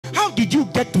How did you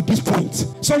get to this point?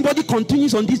 Somebody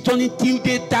continues on this journey till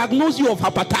they diagnose you of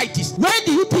hepatitis. Where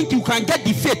do you think you can get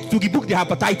the faith to rebuke the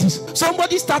hepatitis?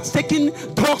 Somebody starts taking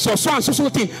drugs or so and so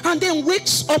thing, and then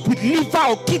wakes up with liver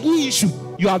or kidney issue.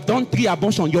 You have done 3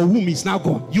 abortions, your womb is now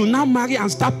gone. You now marry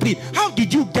and start praying. How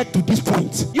did you get to this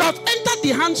point? You have entered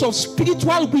the hands of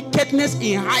spiritual wickedness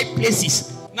in high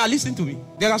places. Now listen to me.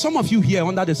 There are some of you here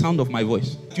under the sound of my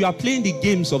voice. You are playing the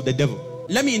games of the devil.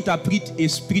 Let me interpret a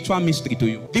spiritual mystery to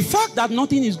you. The fact that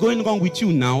nothing is going wrong with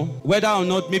you now, whether or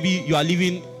not maybe you are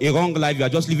living a wrong life, you are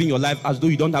just living your life as though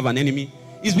you don't have an enemy,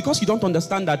 is because you don't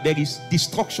understand that there is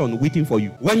destruction waiting for you.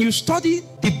 When you study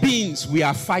the beings we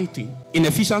are fighting, in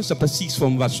Ephesians chapter 6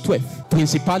 from verse 12,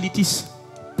 principalities,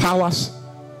 powers,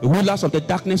 rulers of the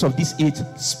darkness of this age,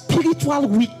 spiritual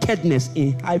wickedness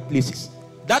in high places.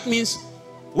 That means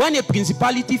when a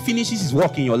principality finishes his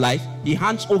work in your life, he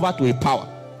hands over to a power.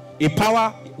 A power,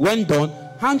 when done,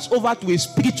 hands over to a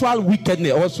spiritual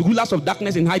wickedness or rulers of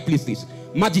darkness in high places,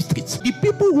 magistrates. The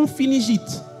people who finish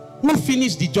it, who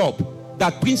finish the job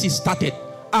that prince started,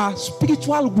 are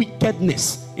spiritual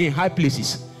wickedness in high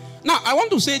places. Now, I want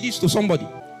to say this to somebody.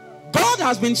 God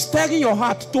has been stirring your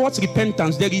heart towards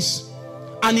repentance. There is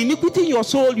an iniquity in your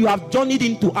soul you have journeyed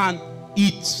into, and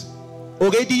it's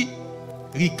already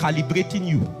recalibrating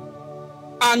you.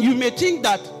 And you may think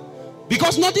that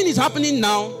because nothing is happening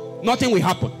now, nothing will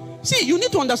happen. See, you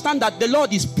need to understand that the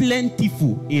Lord is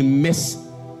plentiful in mercy.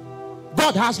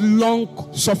 God has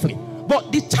long suffering.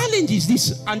 But the challenge is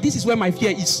this, and this is where my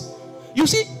fear is. You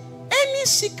see, any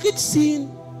secret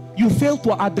sin you fail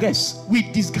to address will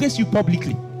disgrace you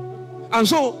publicly. And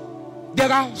so,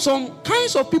 there are some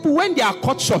kinds of people, when they are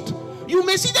caught short, you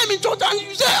may see them in church and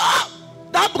you say,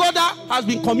 that brother has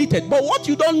been committed. But what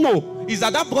you don't know is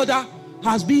that brother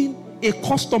has been a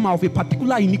customer of a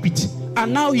particular iniquity.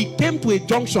 And now he came to a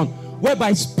junction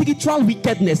whereby spiritual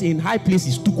wickedness in high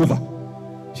places took over.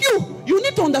 You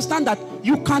need to understand that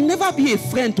you can never be a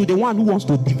friend to the one who wants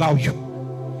to devour you.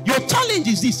 Your challenge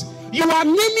is this. You are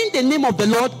naming the name of the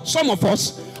Lord. Some of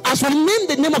us, as we name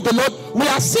the name of the Lord, we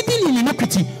are sitting in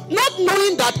iniquity, not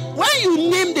knowing that when you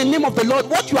name the name of the Lord,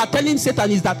 what you are telling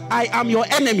Satan is that I am your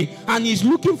enemy, and he's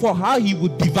looking for how he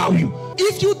would devour you.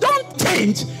 If you don't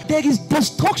change, there is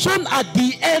destruction at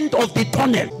the end of the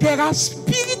tunnel. There are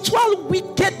spiritual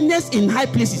wickedness in high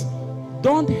places.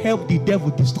 Don't help the devil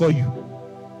destroy you.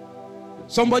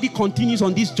 Somebody continues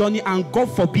on this journey, and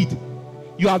God forbid,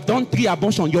 you have done 3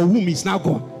 abortions, your womb is now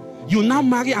gone. You now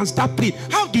marry and start praying.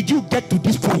 How did you get to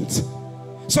this point?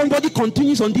 Somebody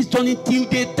continues on this journey till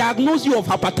they diagnose you of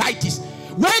hepatitis.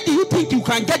 Where do you think you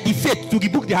can get the faith to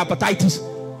rebuke the hepatitis?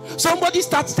 Somebody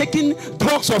starts taking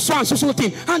drugs or so and so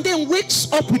thing, and then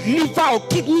wakes up with liver or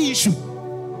kidney issue.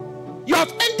 You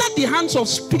have entered the hands of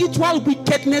spiritual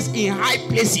wickedness in high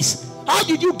places. How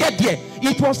did you get there?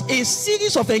 It was a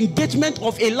series of engagement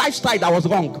of a lifestyle that was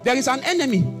wrong. There is an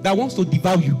enemy that wants to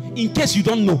devour you, in case you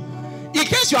don't know. In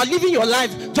case you are living your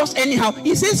life just anyhow,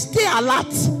 he says stay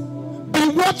alert, be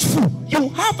watchful. You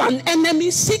have an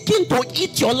enemy seeking to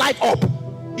eat your life up.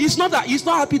 He's not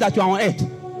happy that you are on earth.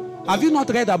 Have you not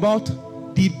read about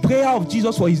the prayer of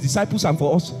Jesus for his disciples and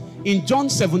for us in John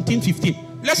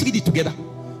 17:15? Let's read it together.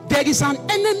 There is an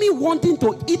enemy wanting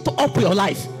to eat up your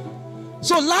life.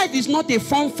 So life is not a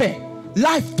funfair.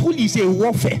 Life truly is a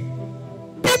warfare.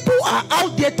 People are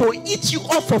out there to eat you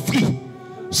up for free.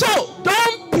 So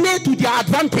don't play to their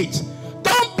advantage.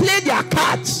 Don't play their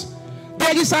cards.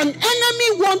 There is an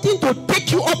enemy wanting to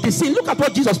take you up the sin. Look at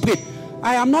what Jesus prayed.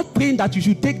 I am not praying that you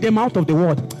should take them out of the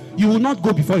world. You will not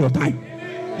go before your time.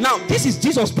 Now, this is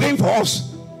Jesus praying for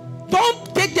us.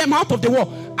 Don't take them out of the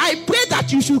world. I pray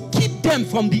that you should keep them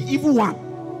from the evil one.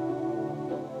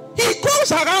 He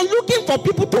goes around looking for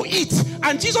people to eat.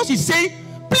 And Jesus is saying,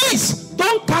 please,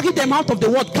 don't carry them out of the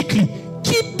world quickly.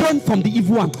 Keep them from the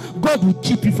evil one. God will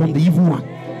keep you from the evil one.